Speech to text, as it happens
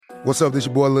What's up, this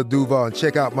your boy Lil Duval, and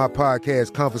check out my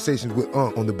podcast, Conversations with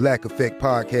Unc, on the Black Effect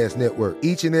Podcast Network.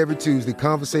 Each and every Tuesday,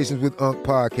 Conversations with Unc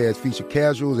podcast feature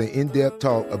casuals and in-depth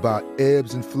talk about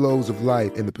ebbs and flows of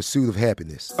life and the pursuit of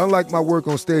happiness. Unlike my work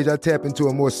on stage, I tap into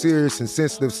a more serious and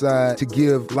sensitive side to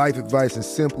give life advice and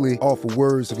simply offer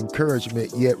words of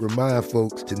encouragement, yet remind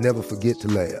folks to never forget to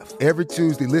laugh. Every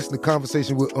Tuesday, listen to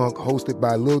Conversations with Unc, hosted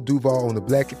by Lil Duval on the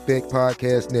Black Effect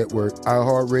Podcast Network,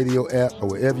 iHeartRadio app, or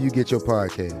wherever you get your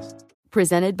podcasts.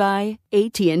 Presented by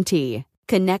AT&T.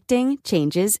 Connecting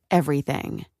changes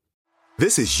everything.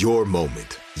 This is your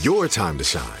moment, your time to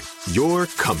shine, your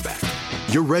comeback.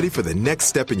 You're ready for the next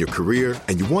step in your career,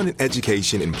 and you want an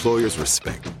education employers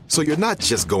respect. So you're not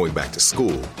just going back to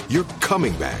school, you're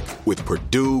coming back with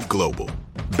Purdue Global.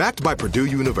 Backed by Purdue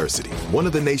University, one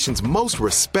of the nation's most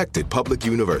respected public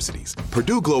universities,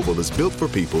 Purdue Global is built for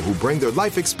people who bring their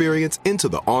life experience into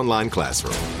the online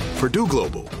classroom. Purdue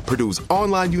Global, Purdue's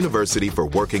online university for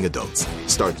working adults.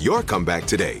 Start your comeback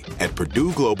today at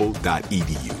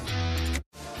purdueglobal.edu.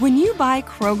 When you buy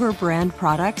Kroger brand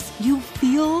products, you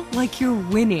feel like you're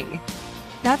winning.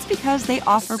 That's because they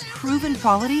offer proven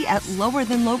quality at lower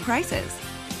than low prices.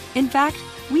 In fact,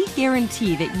 we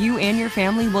guarantee that you and your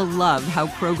family will love how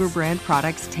Kroger brand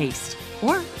products taste,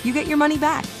 or you get your money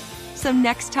back. So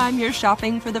next time you're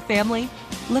shopping for the family,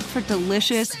 look for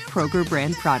delicious Kroger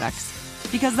brand products,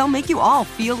 because they'll make you all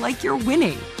feel like you're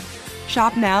winning.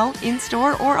 Shop now,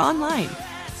 in-store, or online.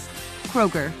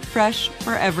 Kroger, fresh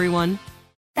for everyone.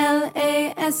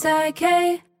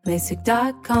 LASIK,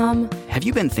 LASIK.com. Have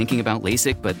you been thinking about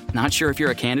LASIK but not sure if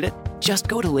you're a candidate? Just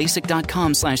go to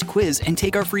LASIK.com/quiz and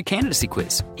take our free candidacy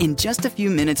quiz. In just a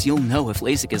few minutes, you'll know if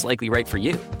LASIK is likely right for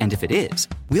you. And if it is,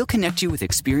 we'll connect you with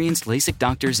experienced LASIK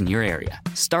doctors in your area.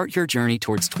 Start your journey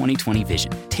towards 20/20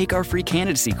 vision. Take our free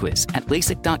candidacy quiz at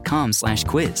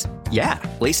LASIK.com/quiz. Yeah,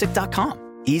 LASIK.com.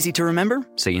 Easy to remember,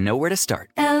 so you know where to start.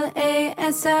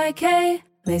 LASIK,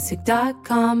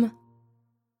 LASIK.com.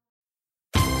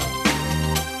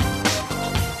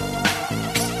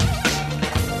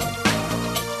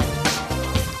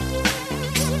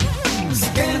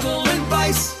 Scandal and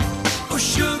vice, or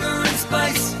sugar and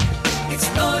spice. It's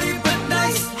naughty but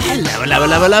nice.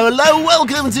 Hello.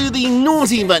 Welcome to the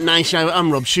Naughty But Nice Show.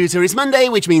 I'm Rob Shooter. It's Monday,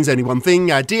 which means only one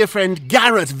thing. Our dear friend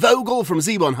Garrett Vogel from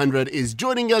Z100 is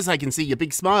joining us. I can see your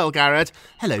big smile, Garrett.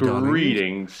 Hello,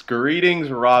 darling. Greetings,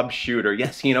 Rob Shooter.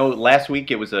 Yes, last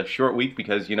week it was a short week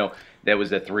because, that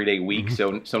was a 3-day week.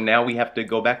 Mm-hmm. So now we have to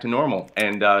go back to normal.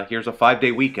 And here's a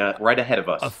 5-day week right ahead of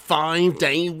us. A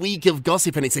 5-day week of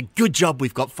gossip, and it's a good job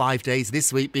we've got 5 days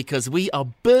this week because we are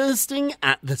bursting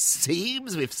at the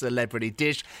seams with Celebrity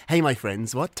Dish. Hey, my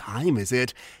friends, what time is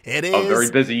it? It is a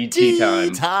very busy tea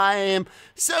time.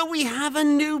 So we have a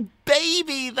new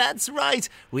baby, that's right.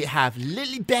 We have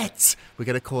Lilibet. We're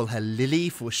going to call her Lily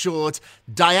for short.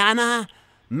 Diana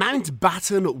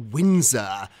Mountbatten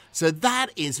Windsor. So that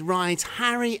is right.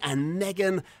 Harry and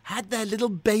Meghan had their little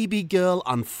baby girl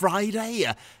on Friday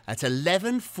at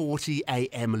 11:40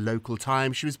 a.m. local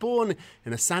time. She was born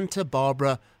in a Santa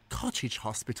Barbara cottage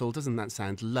hospital. Doesn't that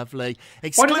sound lovely?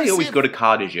 Why do they always go to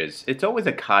cottages? It's always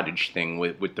a cottage thing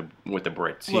with the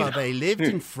Brits. Well, they lived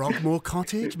in Frogmore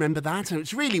Cottage. Remember that?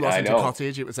 It really wasn't a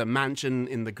cottage. It was a mansion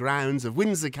in the grounds of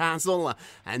Windsor Castle.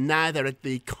 And now they're at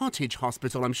the cottage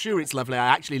hospital. I'm sure it's lovely. I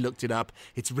actually looked it up.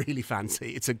 It's really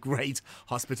fancy. It's a great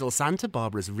hospital. Santa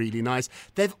Barbara's really nice.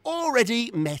 They've already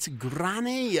met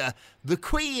Granny, the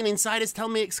Queen. Insiders tell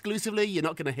me exclusively. You're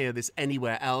not going to hear this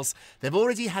anywhere else. They've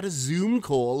already had a Zoom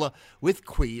call with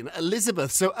Queen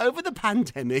Elizabeth. So over the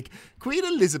pandemic, Queen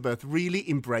Elizabeth really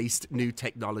embraced new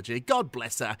technology. God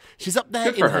bless her. She's up there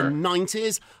in her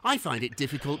 90s. I find it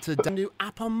difficult to download a new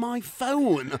app on my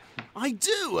phone. I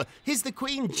do. Here's the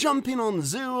Queen jumping on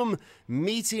Zoom,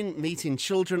 meeting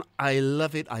children. I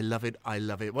love it.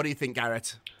 What do you think,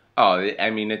 Garrett? Oh, I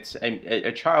mean, it's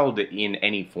a child in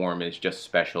any form is just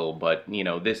special, but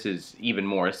this is even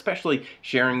more, especially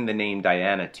sharing the name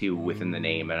Diana too within the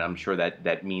name, and I'm sure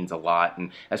that means a lot,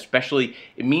 and especially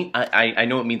I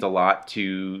know it means a lot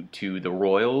to the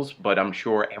royals, but I'm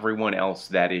sure everyone else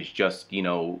that is just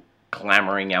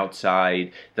clamoring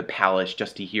outside the palace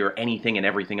just to hear anything and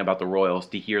everything about the royals,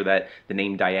 to hear that the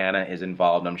name Diana is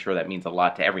involved. I'm sure that means a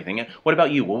lot to everything. What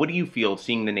about you? Well, what do you feel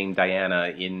seeing the name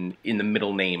Diana in the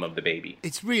middle name of the baby?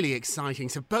 It's really exciting.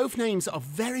 So both names are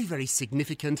very, very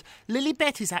significant.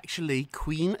 Lilibet is actually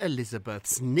Queen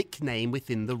Elizabeth's nickname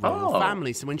within the royal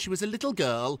family. So when she was a little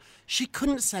girl, she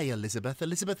couldn't say Elizabeth.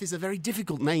 Elizabeth is a very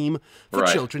difficult name for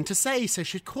children to say, so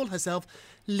she'd call herself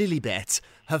Lilibet.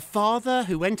 Her father,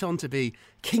 who went on to be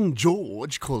King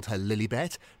George called her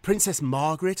Lilibet. Princess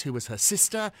Margaret, who was her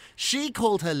sister, she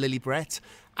called her Lilibet.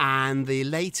 And the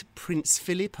late Prince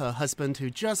Philip, her husband, who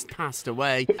just passed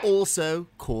away, also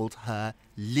called her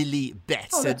Lilibet.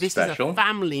 Oh, so this special. is a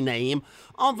family name.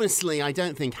 Obviously, I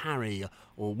don't think Harry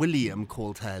or William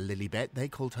called her Lilibet. They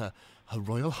called her Her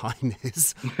Royal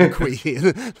Highness, the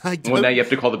Queen. Well, now you have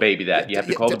to call the baby that. You have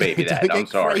to call the baby that. I'm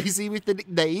sorry. Don't get crazy with the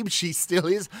nickname. She still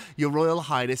is Your Royal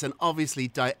Highness. And obviously,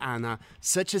 Diana,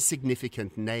 such a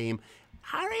significant name.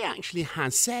 Harry actually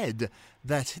has said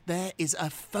that there is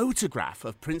a photograph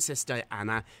of Princess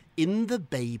Diana in the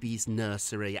baby's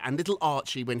nursery. And little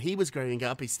Archie, when he was growing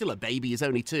up, he's still a baby, he's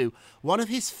only 2, one of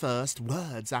his first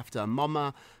words after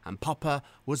Mama and Papa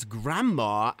was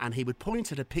Grandma, and he would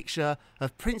point at a picture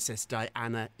of Princess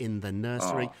Diana in the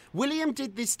nursery. Oh. William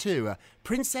did this too.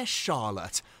 Princess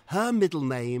Charlotte, her middle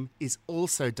name is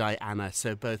also Diana.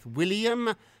 So both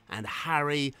William and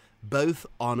Harry both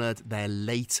honoured their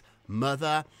late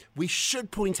mother. We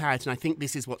should point out, and I think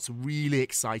this is what's really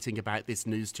exciting about this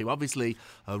news too, obviously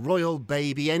a royal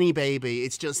baby, any baby,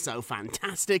 it's just so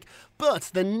fantastic,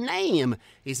 but the name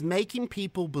is making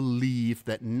people believe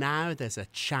that now there's a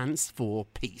chance for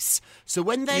peace. So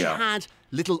when they had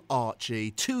little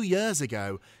Archie 2 years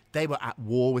ago, they were at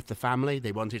war with the family.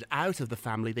 They wanted out of the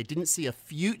family. They didn't see a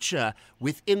future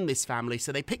within this family.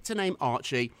 So they picked a name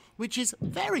Archie, which is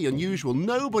very unusual.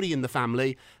 Nobody in the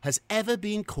family has ever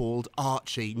been called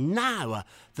Archie. Now,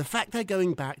 the fact they're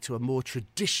going back to a more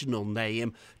traditional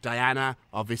name, Diana,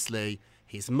 obviously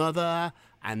his mother,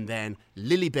 and then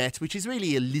Lilibet, which is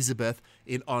really Elizabeth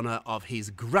in honour of his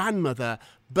grandmother.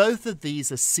 Both of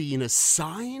these are seen as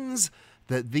signs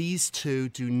that these two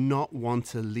do not want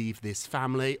to leave this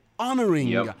family.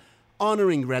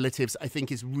 Honouring relatives, I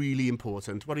think, is really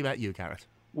important. What about you, Garrett?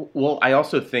 Well, I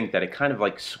also think that it kind of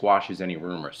like squashes any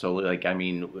rumor. So, like, I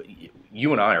mean,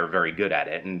 you and I are very good at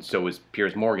it, and so is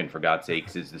Piers Morgan, for God's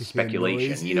sakes, is the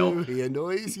speculation. He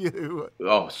annoys you.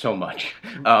 Oh, so much.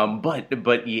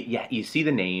 But you see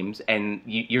the names, and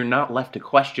you're not left to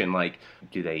question, like,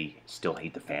 do they still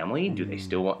hate the family? Do they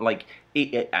still want, like,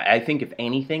 I think if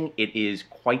anything, it is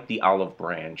quite the olive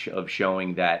branch of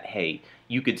showing that, hey,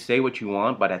 you could say what you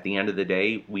want, but at the end of the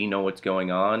day, we know what's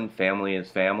going on. Family is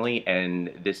family, and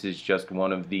this is just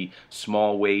one of the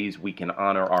small ways we can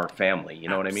honor our family. You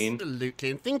know what I mean?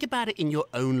 Absolutely. And think about it in your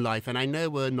own life. And I know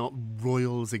we're not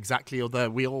royals exactly, although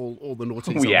we all the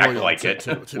naughties we are act royal like to, it.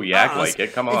 to, to we us. act like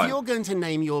it. Come on. If you're going to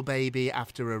name your baby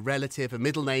after a relative, a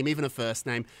middle name, even a first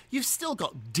name, you've still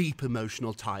got deep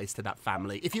emotional ties to that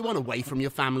family. If you want away from your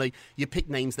family, you pick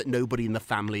names that nobody in the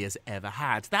family has ever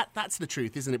had. That's the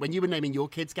truth, isn't it? When you were naming your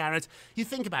kids, Garrett, you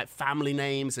think about family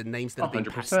names and names that have been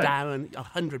passed down.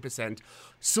 100%.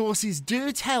 Sources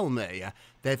do tell me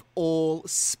they've all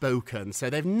spoken,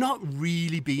 so they've not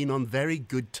really been on very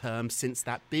good terms since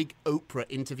that big Oprah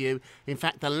interview. In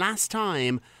fact, the last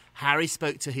time Harry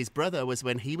spoke to his brother was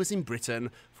when he was in Britain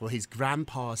for his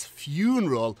grandpa's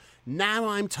funeral. Now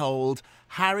I'm told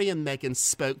Harry and Meghan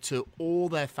spoke to all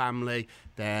their family,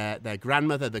 their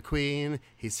grandmother, the Queen,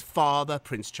 his father,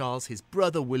 Prince Charles, his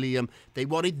brother, William. They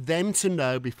wanted them to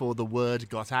know before the word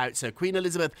got out. So Queen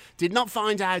Elizabeth did not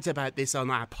find out about this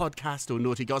on our podcast or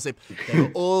Naughty Gossip. They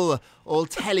were all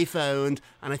telephoned,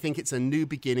 and I think it's a new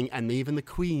beginning, and even the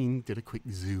Queen did a quick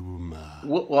Zoom.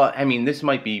 Well, I mean, this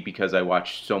might be because I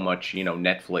watch so much,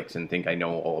 Netflix and think I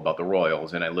know all about the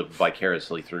royals, and I live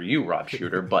vicariously through you, Rob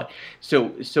Shooter. But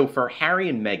so for Harry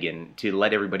and Meghan to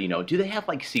let everybody know, do they have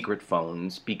like secret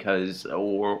phones? Because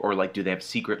or like, do they have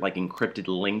secret like encrypted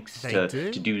links to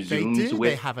do Zooms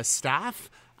with? They have a staff.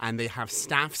 And they have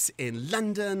staffs in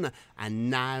London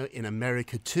and now in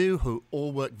America too, who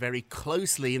all work very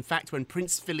closely. In fact, when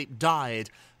Prince Philip died,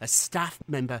 a staff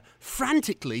member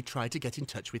frantically tried to get in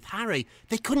touch with Harry.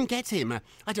 They couldn't get him.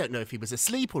 I don't know if he was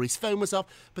asleep or his phone was off,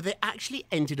 but they actually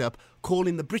ended up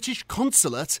calling the British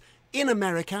consulate in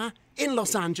America, in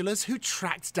Los Angeles, who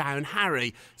tracked down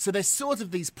Harry. So there's sort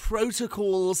of these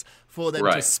protocols for them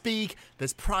to speak.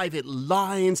 There's private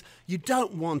lines. You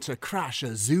don't want to crash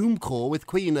a Zoom call with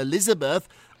Queen Elizabeth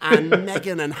and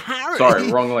Meghan and Harry.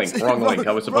 Sorry, wrong link.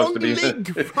 I was supposed to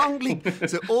be... Wrong link.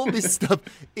 So all this stuff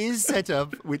is set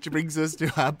up, which brings us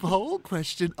to our poll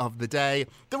question of the day.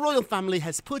 The royal family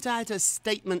has put out a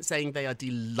statement saying they are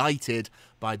delighted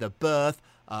by the birth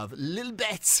of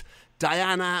Lilibet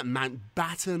Diana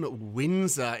Mountbatten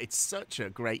Windsor. It's such a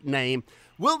great name.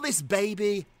 Will this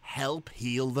baby help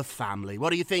heal the family.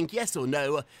 What do you think? Yes or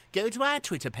no? Go to our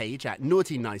Twitter page at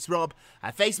Naughty Nice Rob.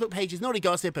 Our Facebook page is Naughty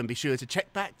Gossip, and be sure to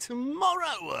check back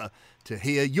tomorrow to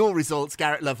hear your results.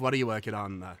 Garrett Love, what are you working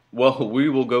on? Well, we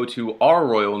will go to our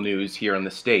royal news here in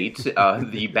the States, the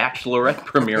Bachelorette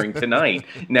premiering tonight.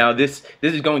 Now, this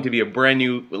is going to be a brand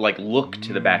new look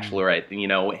to the Bachelorette,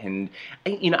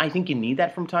 and I think you need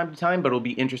that from time to time, but it'll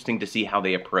be interesting to see how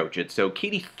they approach it. So,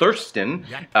 Katie Thurston,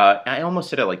 I almost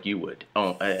said it like you would.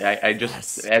 Oh, I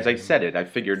just, as I said it, I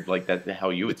figured that's how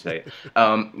you would say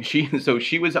it.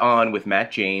 She was on with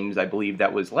Matt James, I believe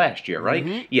that was last year, right?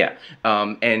 Mm-hmm. Yeah,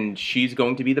 and she's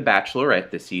going to be the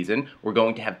Bachelorette this season. We're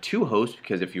going to have two hosts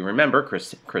because if you remember,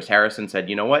 Chris Harrison said,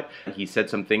 you know what? He said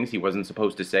some things he wasn't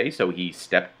supposed to say, so he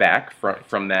stepped back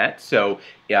from that. So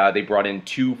they brought in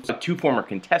two former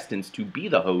contestants to be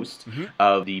the host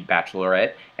of the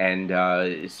Bachelorette,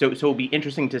 and so it'll be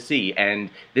interesting to see. And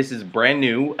this is brand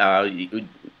new.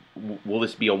 Will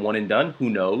this be a one and done? Who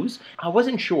knows? I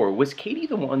wasn't sure. Was Katie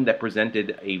the one that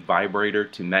presented a vibrator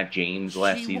to Matt James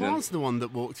last season? She was the one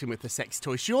that walked in with the sex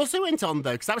toy. She also went on,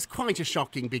 though, because that was quite a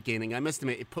shocking beginning. I must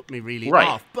admit, it put me really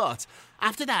off. But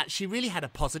after that, she really had a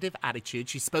positive attitude.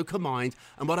 She spoke her mind.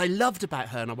 And what I loved about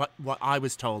her, and what I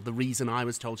was told, the reason I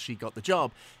was told she got the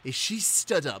job, is she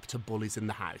stood up to bullies in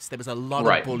the house. There was a lot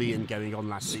of bullying going on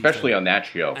last season. Especially on that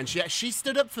show. And she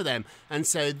stood up for them. And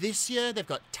so this year, they've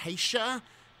got Tayshia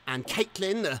and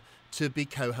Caitlin to be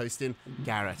co-hosting.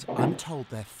 Garrett, I'm told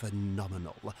they're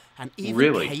phenomenal. And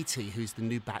even Katie, who's the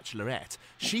new Bachelorette,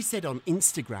 she said on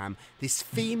Instagram, this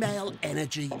female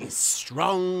energy is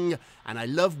strong, and I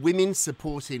love women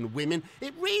supporting women.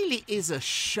 It really is a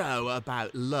show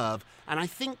about love, and I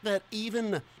think that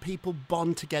even people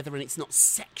bond together and it's not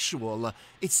sexual,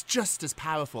 it's just as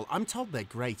powerful. I'm told they're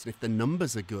great, and if the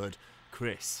numbers are good,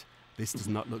 Chris, this does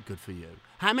not look good for you.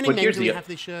 How many men do we have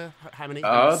this year? How many?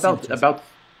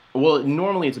 Well,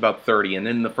 normally it's about 30, and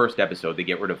then in the first episode they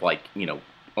get rid of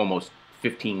almost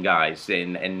 15 guys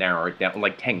and narrow it down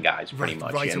 10 guys pretty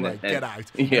much. Right away, get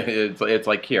out. Yeah, it's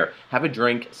like, here, have a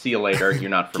drink, see you later, you're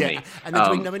not for me. And then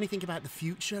do we know anything about the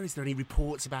future? Is there any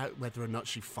reports about whether or not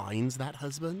she finds that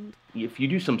husband? If you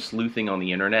do some sleuthing on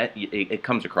the internet, it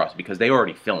comes across because they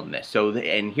already filmed this. So,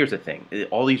 and here's the thing: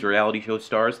 all these reality show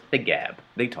stars, they gab,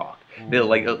 they talk. They're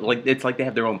like it's like they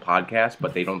have their own podcast,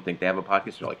 but they don't think they have a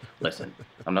podcast. They're like, listen,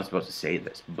 I'm not supposed to say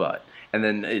this, but. And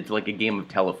then it's like a game of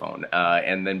telephone.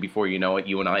 And then before you know it,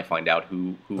 you and I find out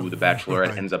who the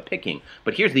Bachelorette ends up picking.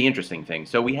 But here's the interesting thing.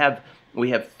 So we have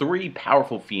three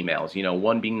powerful females,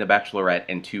 one being the Bachelorette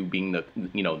and two being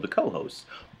the co-hosts.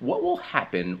 What will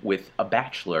happen with a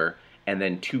Bachelor and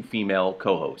then two female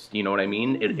co-hosts? You know what I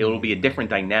mean? It'll be a different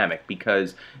dynamic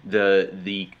because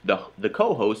the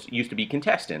co-hosts used to be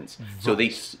contestants, so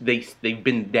they've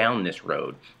been down this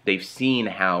road. They've seen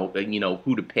how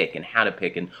who to pick and how to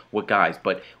pick and what guys.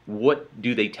 But what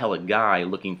do they tell a guy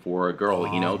looking for a girl?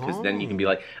 Because then you can be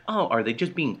like, oh, are they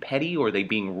just being petty or are they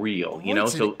being real?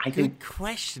 So I think good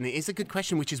question. It is a good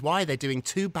question, which is why they're doing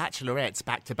two Bachelorettes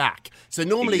back to back. So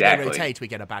normally they rotate. We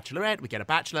get a Bachelorette, we get a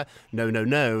Bachelor.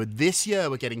 No. This year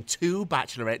we're getting two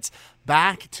Bachelorettes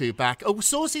back to back. Oh,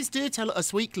 sources do tell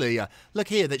us weekly, look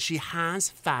here, that she has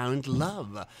found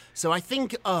love. So I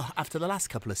think after the last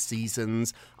couple of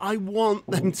seasons, I want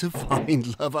them to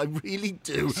find love. I really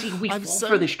do. See, we fall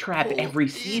for this trap every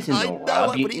season, I know,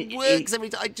 Rob. But it works every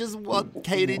time. I just want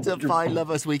Katie to find love.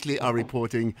 Us Weekly are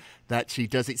reporting that she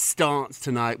does. It starts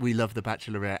tonight. We love The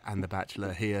Bachelorette and The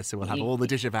Bachelor here, so we'll have all the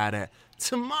dish about it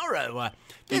tomorrow.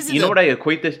 What I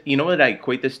equate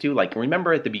this to? Like,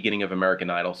 remember at the beginning of American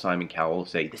Idol, Simon Cowell will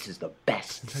say, "This is the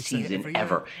best season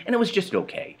ever," and it was just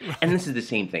okay. Right. And this is the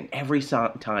same thing every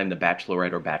time the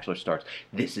Bachelorette or Bachelor starts.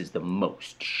 This is the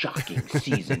most shocking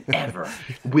season ever.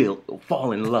 We'll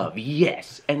fall in love,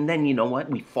 yes. And then you know what?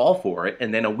 We fall for it,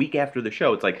 and then a week after the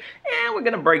show, it's like, we're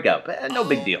gonna break up. No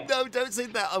big deal. No, don't say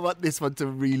that. I want this one to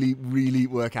really, really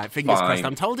work out. Fingers crossed.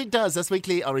 I'm told it does. Us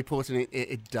Weekly are reporting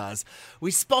it does.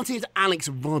 We spotted Alex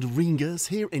Rodriguez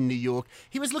here in New York.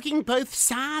 He was looking both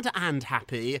sad and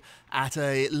happy at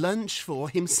a lunch for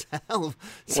himself.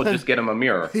 Well, just get him a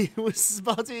mirror. He was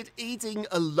spotted eating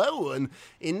alone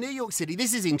in New York City.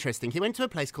 This is interesting. He went to a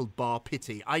place called Bar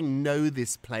Pitti. I know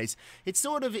this place. It's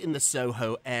sort of in the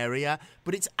Soho area,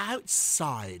 but it's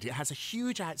outside. It has a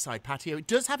huge outside patio. patio. It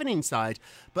does have an inside,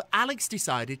 but Alex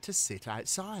decided to sit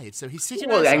outside. So he's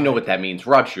sitting outside. I know what that means.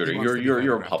 Rob Shooter,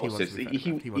 you're a publicist.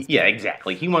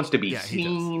 Exactly. He wants to be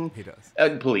seen. He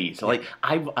does. Please. Yeah. Like,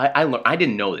 I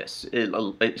didn't know this.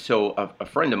 So a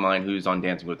friend of mine who's on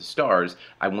Dancing with the Stars,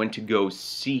 I went to go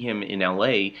see him in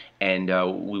L.A., and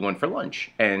we went for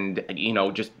lunch. And,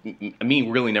 just me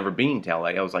really never being to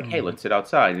L.A., I was like, hey, let's sit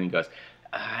outside. And he goes,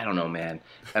 I don't know, man.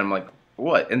 And I'm like,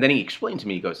 what? And then he explained to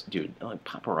me, he goes, dude, like,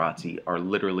 paparazzi are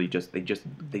literally they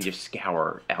just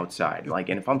scour outside. Like,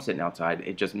 and if I'm sitting outside,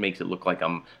 it just makes it look like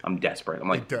I'm desperate. I'm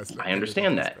like, I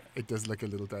understand that. It does look a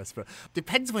little desperate.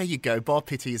 Depends where you go. Bar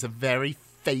Pitti is a very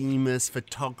famous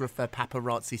photographer,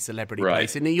 paparazzi celebrity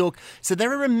place in New York. So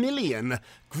there are a million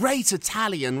great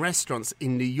Italian restaurants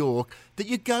in New York that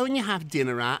you go and you have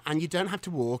dinner at, and you don't have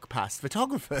to walk past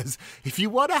photographers. If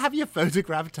you want to have your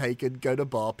photograph taken, go to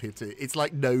Bar Pitti. It's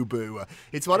like Nobu.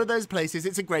 It's one of those places.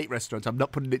 It's a great restaurant. I'm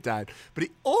not putting it down. But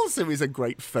it also is a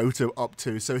great photo op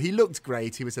too. So he looked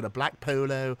great. He was in a black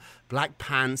polo, black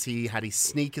pants. He had his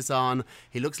sneakers on.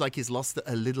 He looks like he's lost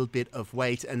a little bit of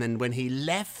weight. And then when he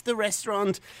left the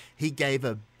restaurant, he gave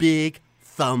a big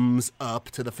thumbs up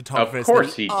to the photographer. Of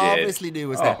course he did. Obviously knew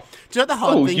was there. Do you know the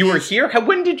hard thing you were here?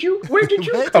 Where did you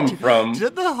come from? Do you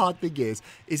know the hard thing is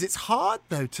it's hard,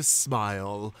 though, to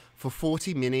smile for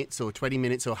 40 minutes or 20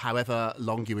 minutes or however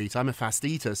long you eat. I'm a fast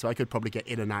eater, so I could probably get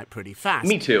in and out pretty fast.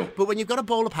 Me too. But when you've got a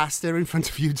bowl of pasta in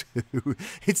front of you too,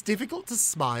 it's difficult to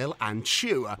smile and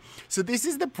chew. So this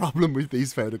is the problem with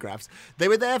these photographs. They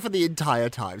were there for the entire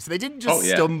time, so they didn't just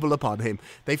stumble upon him.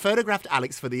 They photographed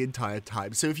Alex for the entire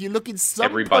time. So if you look in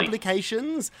some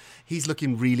publications, he's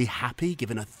looking really happy,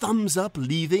 giving a thumbs up,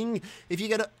 leaving. If you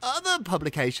go to other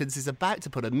publications, he's about to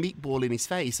put a meatball in his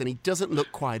face, and he doesn't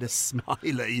look quite as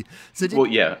smiley. So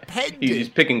he's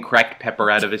picking cracked pepper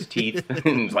out of his teeth.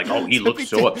 It's like, he looks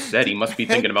so upset. He must be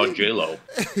thinking about J-Lo.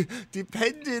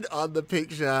 Depending on the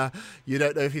picture, you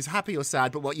don't know if he's happy or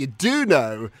sad, but what you do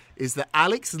know is that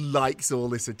Alex likes all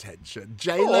this attention.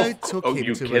 J-Lo took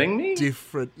him to a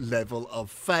different level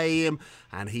of fame,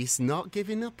 and he's not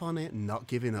giving up on it, not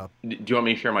giving up. Do you want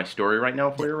me to share my story right now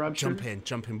for you, Rob? Jump in.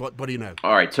 What do you know?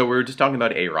 All right, so we were just talking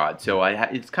about A-Rod. So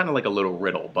it's kind of like a little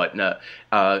riddle, but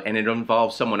and it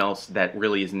involves someone else that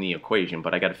really is in the equation,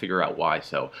 but I got to figure out why.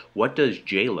 So what does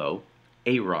J-Lo,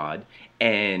 A-Rod,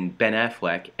 and Ben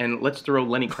Affleck, and let's throw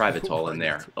Lenny Kravitz all in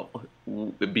there.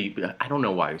 I don't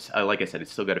know why. Like I said,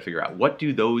 it's still got to figure out. What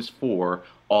do those four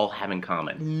all have in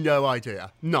common? No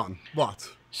idea. None. What?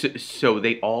 So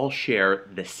they all share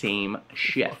the same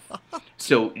chef.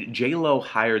 So J-Lo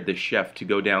hired the chef to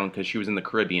go down because she was in the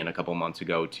Caribbean a couple months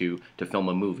ago to film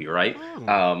a movie, right?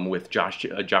 With Josh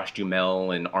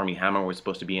Duhamel, and Armie Hammer was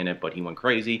supposed to be in it, but he went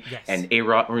crazy. Yes. And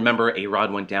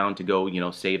A-Rod went down to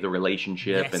go, save the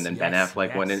relationship, and then Ben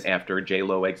Affleck went in after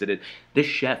J-Lo exited. This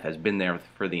chef has been there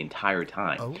for the entire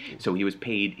time. So he was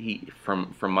paid.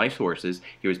 From my sources,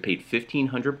 he was paid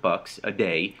 $1,500 a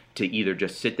day to either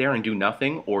just sit there and do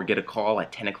nothing or get a call at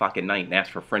 10 o'clock at night and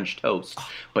ask for French toast.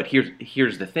 But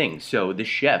here's the thing. So this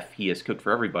chef, he has cooked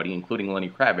for everybody, including Lenny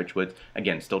Kravitz, with,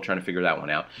 again, still trying to figure that one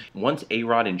out. Once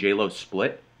A-Rod and J-Lo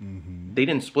split, they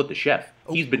didn't split the chef.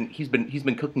 He's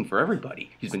been cooking for everybody.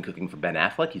 He's been cooking for Ben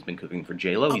Affleck. He's been cooking for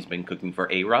J-Lo. He's been cooking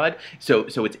for A-Rod. So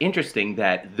it's interesting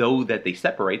that though that they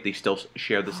separate, they still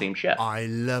share the same chef. I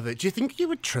love it. Do you think you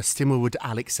would trust him, or would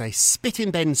Alex say, spit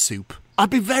in Ben's soup? I'd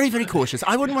be very, very cautious.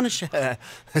 I wouldn't want to share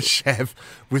a chef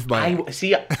with my...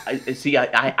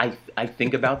 I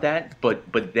think about that,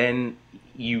 but then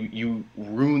you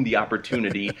ruin the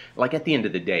opportunity. Like at the end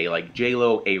of the day, like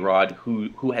J-Lo, A-Rod,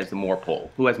 who has the more pull?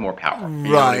 Who has more power? You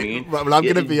know what I mean? Right. Well, I'm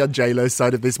going to be on J-Lo's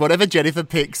side of this. Whatever Jennifer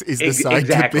picks is the side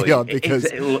to be on, because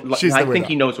she's the winner. I think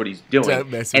he knows what he's doing. Don't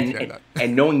mess with J-Lo.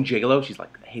 And knowing J-Lo, she's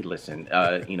like, hey, listen,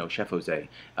 Chef Jose,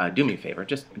 do me a favor.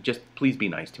 Just please be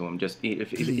nice to him. Just if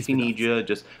he needs you,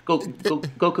 just go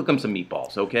cook him some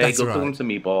meatballs, okay? That's cook him some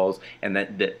meatballs. And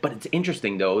but it's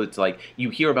interesting though. It's like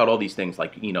you hear about all these things,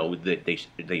 like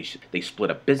they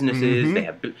split up businesses. They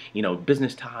have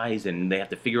business ties, and they have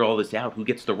to figure all this out. Who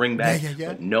gets the ring back?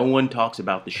 But no one talks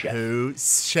about the chef. Who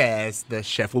shares the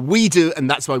chef? Well, we do, and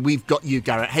that's why we've got you,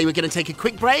 Garrett. Hey, we're going to take a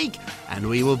quick break, and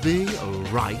we will be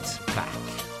right back.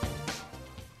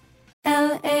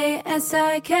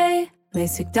 LASIK,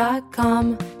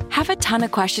 LASIK.com. Have a ton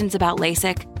of questions about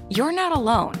LASIK? You're not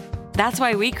alone. That's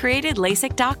why we created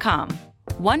LASIK.com.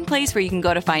 One place where you can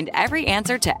go to find every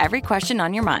answer to every question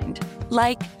on your mind.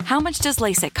 Like, how much does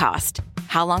LASIK cost?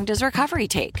 How long does recovery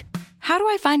take? How do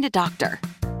I find a doctor?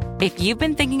 If you've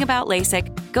been thinking about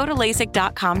LASIK, go to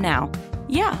LASIK.com now.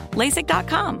 Yeah,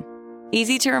 LASIK.com.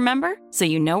 Easy to remember, so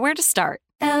you know where to start.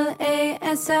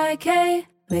 LASIK,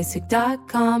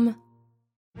 LASIK.com.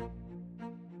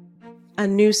 A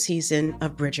new season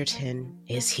of Bridgerton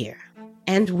is here.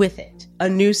 And with it, a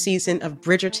new season of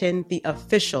Bridgerton, the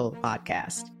official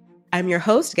podcast. I'm your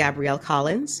host, Gabrielle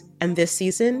Collins, and this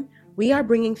season, we are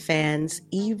bringing fans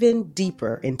even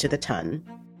deeper into the ton.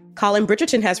 Colin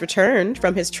Bridgerton has returned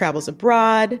from his travels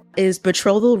abroad. Is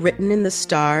betrothal written in the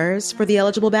stars for the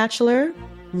eligible bachelor?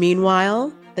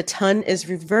 Meanwhile, the ton is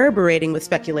reverberating with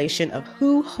speculation of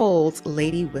who holds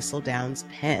Lady Whistledown's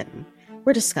pen.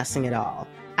 We're discussing it all.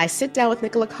 I sit down with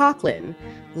Nicola Coughlan,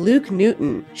 Luke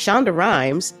Newton, Shonda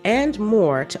Rhimes, and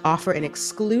more to offer an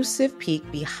exclusive peek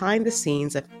behind the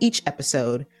scenes of each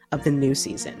episode of the new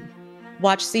season.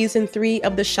 Watch season 3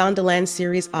 of the Shondaland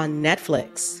series on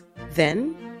Netflix.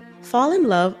 Then, fall in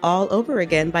love all over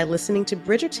again by listening to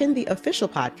Bridgerton, the official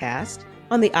podcast,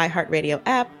 on the iHeartRadio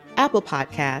app, Apple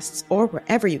Podcasts, or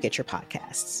wherever you get your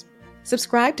podcasts.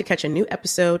 Subscribe to catch a new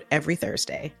episode every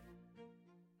Thursday.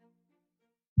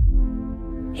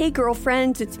 Hey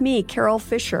girlfriends, it's me, Carol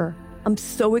Fisher. I'm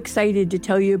so excited to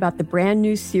tell you about the brand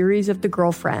new series of The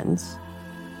Girlfriends.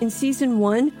 In season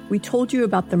 1, we told you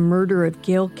about the murder of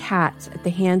Gail Katz at the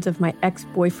hands of my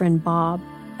ex-boyfriend Bob.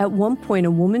 At one point,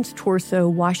 a woman's torso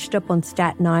washed up on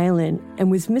Staten Island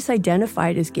and was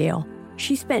misidentified as Gail.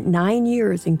 She spent 9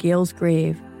 years in Gail's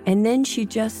grave, and then she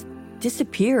just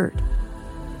disappeared.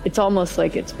 It's almost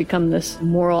like it's become this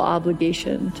moral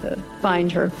obligation to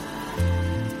find her.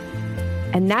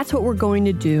 And that's what we're going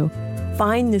to do.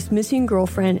 Find this missing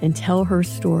girlfriend and tell her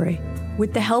story.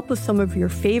 With the help of some of your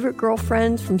favorite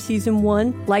girlfriends from season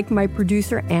 1, like my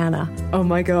producer, Anna. Oh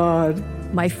my God.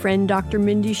 My friend, Dr.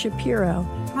 Mindy Shapiro.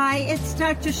 Hi, it's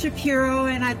Dr. Shapiro,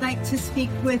 and I'd like to speak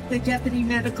with the Deputy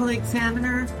Medical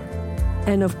Examiner.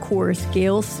 And of course,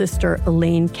 Gail's sister,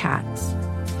 Elaine Katz.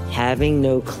 Having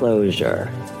no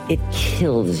closure, it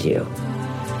kills you.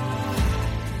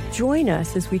 Join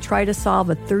us as we try to solve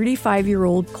a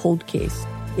 35-year-old cold case.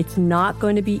 It's not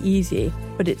going to be easy,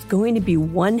 but it's going to be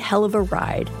one hell of a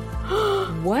ride.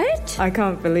 What? I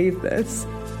can't believe this.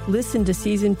 Listen to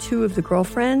season 2 of The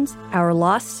Girlfriends, Our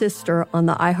Lost Sister on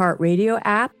the iHeartRadio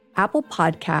app, Apple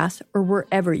Podcasts, or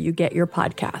wherever you get your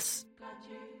podcasts.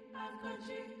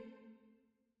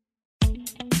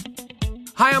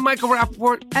 Hi, I'm Michael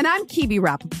Rappaport. And I'm Kibi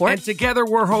Rappaport. And together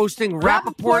we're hosting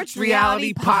Rappaport's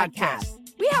Reality Podcast.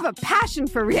 We have a passion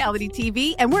for reality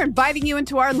TV, and we're inviting you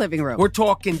into our living room. We're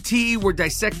talking tea, we're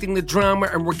dissecting the drama,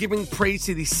 and we're giving praise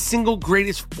to the single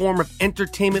greatest form of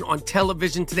entertainment on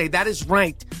television today. That is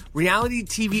right. Reality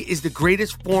TV is the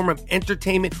greatest form of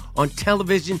entertainment on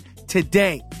television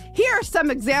today. Here are some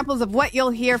examples of what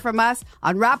you'll hear from us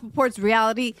on Rappaport's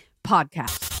Reality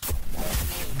Podcast.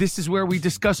 This is where we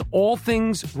discuss all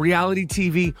things reality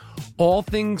TV, all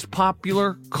things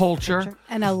popular culture.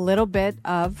 And a little bit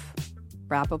of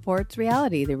Rappaport's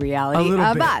reality, the reality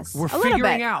of us. We're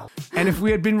figuring out. And if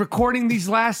we had been recording these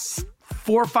last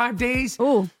 4 or 5 days,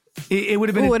 it would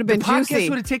have been, the podcast juicy.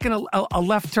 Would have taken a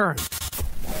left turn.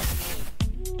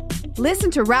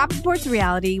 Listen to Rappaport's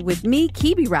Reality with me,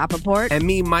 Kibi Rappaport. And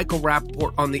me, Michael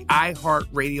Rappaport, on the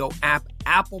iHeartRadio app,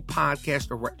 Apple Podcast,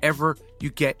 or wherever you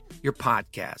get your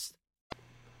podcast.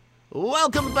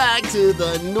 Welcome back to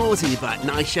the Naughty But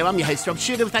Nice Show. I'm your host, Rob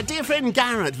Shuter, with our dear friend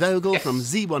Garrett Vogel from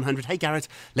Z100. Hey, Garrett,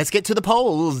 let's get to the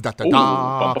polls. So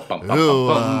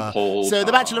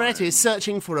the Bachelorette is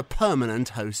searching for a permanent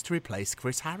host to replace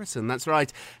Chris Harrison. That's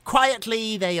right.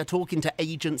 Quietly, they are talking to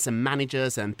agents and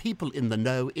managers and people in the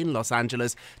know in Los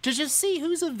Angeles to just see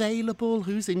who's available,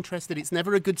 who's interested. It's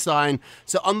never a good sign.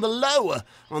 So on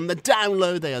the down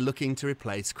low, they are looking to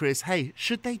replace Chris. Hey,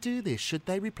 should they do this? Should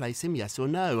they replace him? Yes or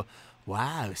no?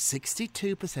 Wow,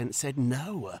 62% said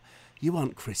no. You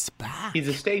want Chris back? He's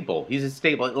a staple. If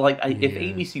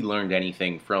ABC learned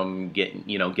anything from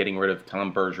getting rid of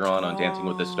Tom Bergeron on Dancing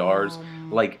with the Stars,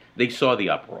 they saw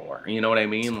the uproar. You know what I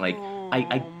mean?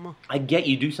 I get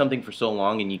you do something for so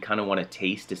long and you kind of want to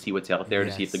taste to see what's out there,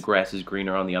 to see if the grass is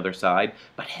greener on the other side.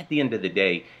 But at the end of the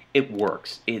day, it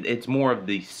works. It's more of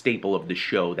the staple of the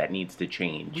show that needs to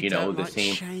change. We don't like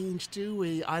change, do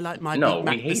we? I like my Big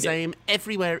Mac the same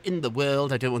everywhere in the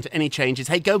world. I don't want any changes.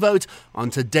 Hey, go vote on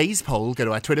today's poll. Go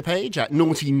to our Twitter page at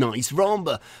Naughty Nice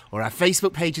Rob, or our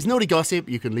Facebook page is Naughty Gossip.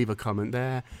 You can leave a comment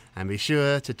there. And be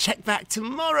sure to check back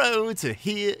tomorrow to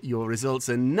hear your results.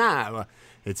 And now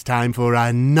it's time for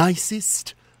our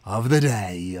nicest of the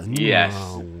day. Yes.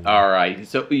 All right.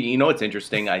 So, what's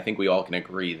interesting? I think we all can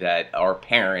agree that our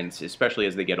parents, especially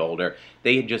as they get older,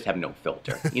 they just have no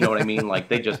filter. You know what I mean?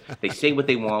 They say what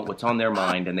they want, what's on their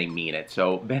mind, and they mean it.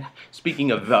 So, speaking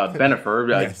of Bennifer,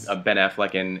 Ben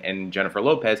Affleck and Jennifer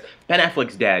Lopez, Ben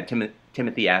Affleck's dad,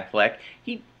 Timothy Affleck.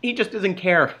 He just doesn't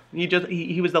care.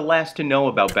 He was the last to know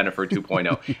about Bennifer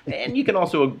 2.0. And you can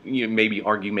also maybe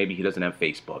argue maybe he doesn't have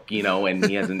Facebook, and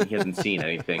he hasn't seen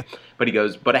anything. But he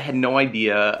goes, but I had no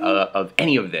idea of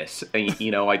any of this.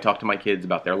 I talk to my kids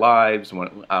about their lives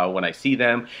when I see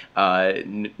them.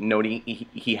 Noting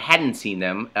he hadn't seen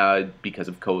them because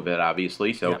of COVID,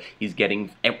 obviously. So he's getting.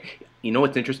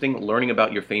 What's interesting? Learning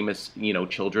about your famous,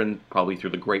 children probably through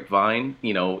the grapevine.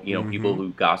 People who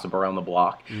gossip around the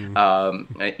block.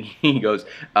 He goes,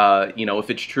 if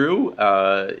it's true,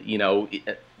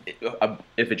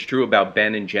 if it's true about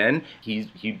Ben and Jen,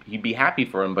 he'd be happy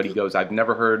for him. But he goes, I've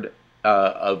never heard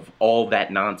of all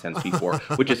that nonsense before,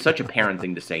 which is such a parent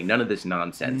thing to say. None of this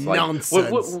nonsense. Nonsense.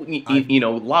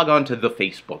 Log on to the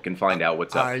Facebook and find out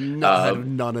what's up.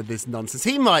 None of this nonsense.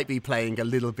 He might be playing a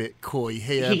little bit coy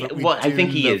here. I think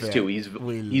he is too. We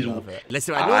love it. Let's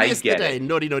do our naughtiest today.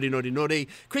 Naughty.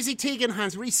 Chrissy Teigen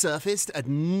has resurfaced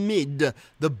amid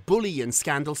the bullying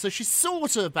scandal, so she's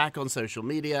sort of back on social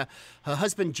media. Her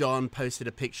husband John posted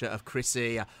a picture of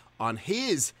Chrissy on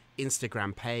his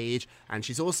Instagram page, and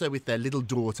she's also with their little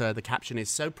daughter. The caption is,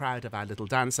 so proud of our little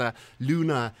dancer.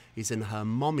 Luna is in her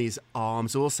mommy's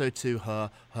arms, also to her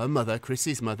mother,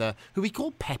 Chrissy's mother, who we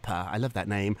call Pepper, I love that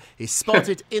name, is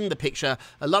spotted in the picture.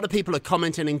 A lot of people are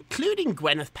commenting, including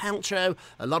Gwyneth Paltrow.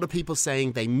 A lot of people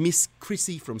saying they miss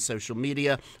Chrissy from social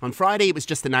media. On Friday, it was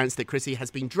just announced that Chrissy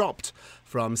has been dropped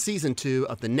from season 2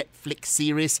 of the Netflix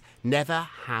series Never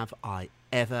Have I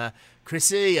Ever.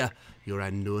 Chrissy, you're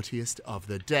our naughtiest of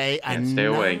the day. And stay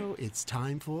away. Now it's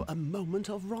time for a moment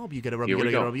of Rob. You get a Rob.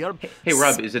 Hey,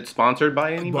 Rob, is it sponsored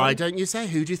by anybody? Why don't you say?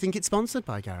 Who do you think it's sponsored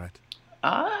by, Garrett?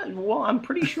 Well, I'm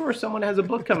pretty sure someone has a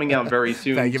book coming out very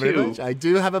soon, Thank you very much. I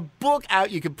do have a book out.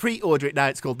 You can pre-order it now.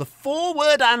 It's called The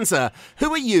 4-Word Answer.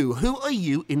 Who are you? Who are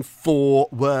you in 4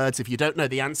 words? If you don't know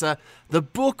the answer, the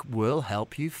book will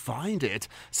help you find it.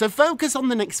 So focus on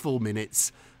the next 4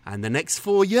 minutes. And the next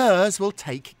 4 years will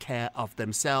take care of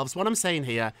themselves. What I'm saying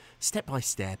here, step by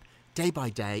step, day by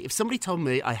day. If somebody told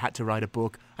me I had to write a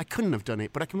book, I couldn't have done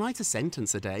it, but I can write a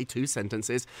sentence a day, 2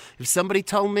 sentences. If somebody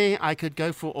told me I could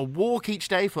go for a walk each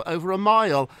day for over a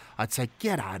mile, I'd say,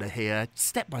 get out of here,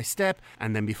 step by step.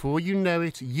 And then before you know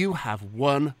it, you have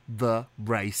won the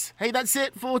race. Hey, that's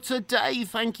it for today.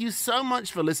 Thank you so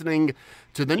much for listening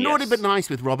to the Naughty But Nice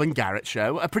with Rob and Garrett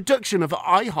show, a production of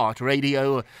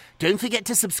iHeartRadio. Don't forget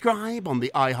to subscribe on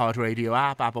the iHeartRadio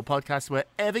app, Apple Podcasts,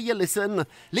 wherever you listen.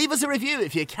 Leave us a review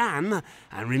if you can.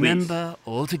 And remember,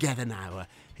 all together now,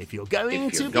 if you're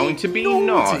going to be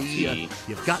naughty,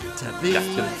 you've got to be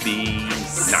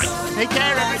nice. Take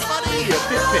care, everybody. Pip,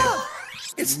 pip.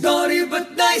 It's Naughty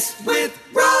But Nice with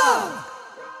Rob.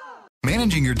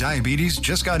 Managing your diabetes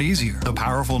just got easier. The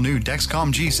powerful new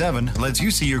Dexcom G7 lets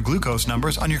you see your glucose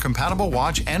numbers on your compatible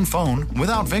watch and phone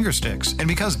without finger sticks. And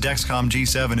because Dexcom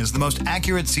G7 is the most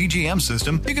accurate CGM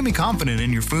system, you can be confident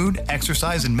in your food,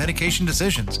 exercise, and medication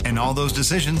decisions. And all those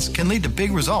decisions can lead to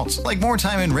big results, like more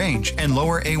time in range and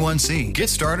lower A1C. Get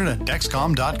started at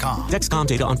Dexcom.com. Dexcom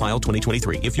data on file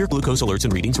 2023. If your glucose alerts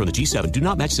and readings from the G7 do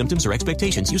not match symptoms or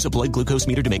expectations, use a blood glucose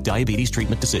meter to make diabetes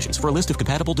treatment decisions. For a list of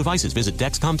compatible devices, visit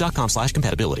Dexcom.com/compatibility.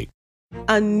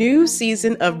 A new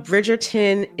season of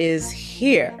Bridgerton is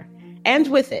here. And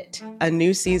with it, a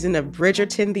new season of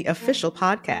Bridgerton, the official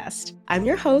podcast. I'm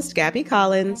your host, Gabby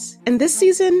Collins. And this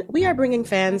season, we are bringing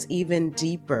fans even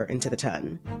deeper into the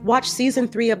ton. Watch season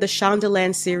 3 of the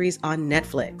Shondaland series on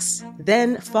Netflix.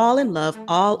 Then fall in love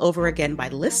all over again by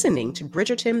listening to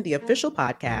Bridgerton, the official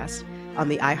podcast on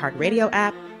the iHeartRadio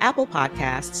app, Apple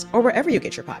Podcasts, or wherever you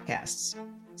get your podcasts.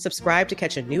 Subscribe to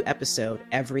catch a new episode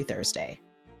every Thursday.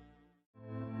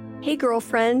 Hey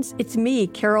girlfriends, it's me,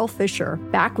 Carol Fisher,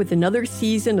 back with another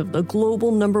season of the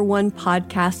global #1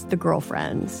 podcast, The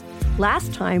Girlfriends.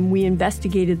 Last time, we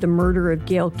investigated the murder of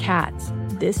Gail Katz.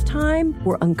 This time,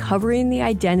 we're uncovering the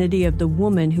identity of the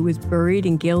woman who was buried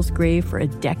in Gail's grave for a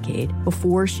decade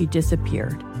before she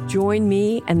disappeared. Join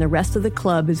me and the rest of the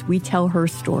club as we tell her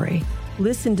story.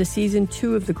 Listen to Season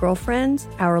 2 of The Girlfriends,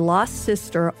 Our Lost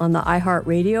Sister on the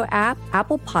iHeartRadio app,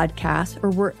 Apple Podcasts, or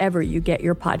wherever you get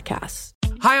your podcasts.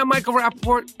 Hi, I'm Michael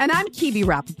Rappaport. And I'm Kibi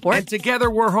Rappaport. And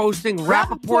together we're hosting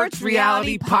Rappaport's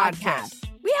Reality Podcast.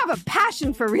 We have a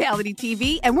passion for reality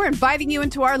TV, and we're inviting you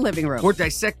into our living room. We're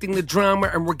dissecting the drama,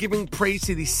 and we're giving praise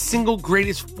to the single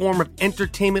greatest form of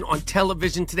entertainment on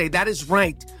television today. That is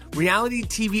right. Reality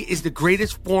TV is the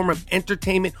greatest form of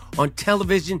entertainment on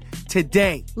television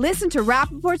today. Listen to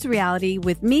Rappaport's Reality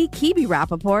with me, Kibi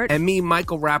Rappaport. And me,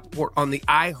 Michael Rappaport, on the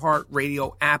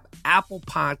iHeartRadio app, Apple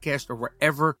Podcast, or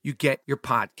wherever you get your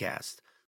podcast.